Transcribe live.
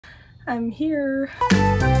I'm here.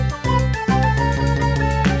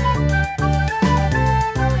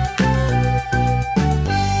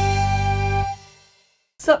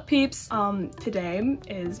 Sup peeps? Today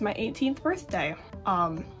is my 18th birthday.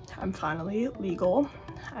 I'm finally legal.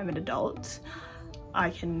 I'm an adult. I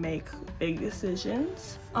can make big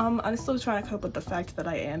decisions. I'm still trying to cope with the fact that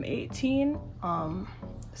I am 18.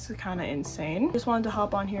 This is kind of insane. Just wanted to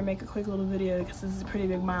hop on here and make a quick little video because this is a pretty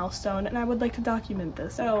big milestone and I would like to document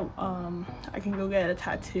this. So, I can go get a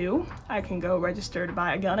tattoo. I can go register to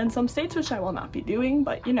buy a gun in some states, which I will not be doing,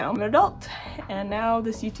 but you know, I'm an adult. And now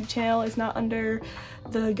this YouTube channel is not under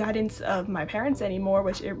the guidance of my parents anymore,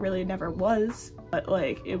 which it really never was. But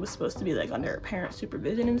like, it was supposed to be like under parent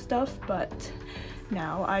supervision and stuff, but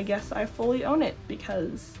now I guess I fully own it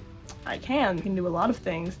because I can do a lot of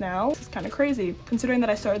things now. It's kind of crazy considering that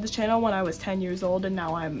I started this channel when I was 10 years old and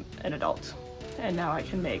now I'm an adult and now I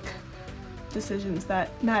can make decisions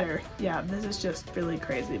that matter. Yeah, this is just really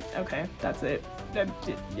crazy. Okay, that's it.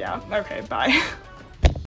 Yeah, okay, bye.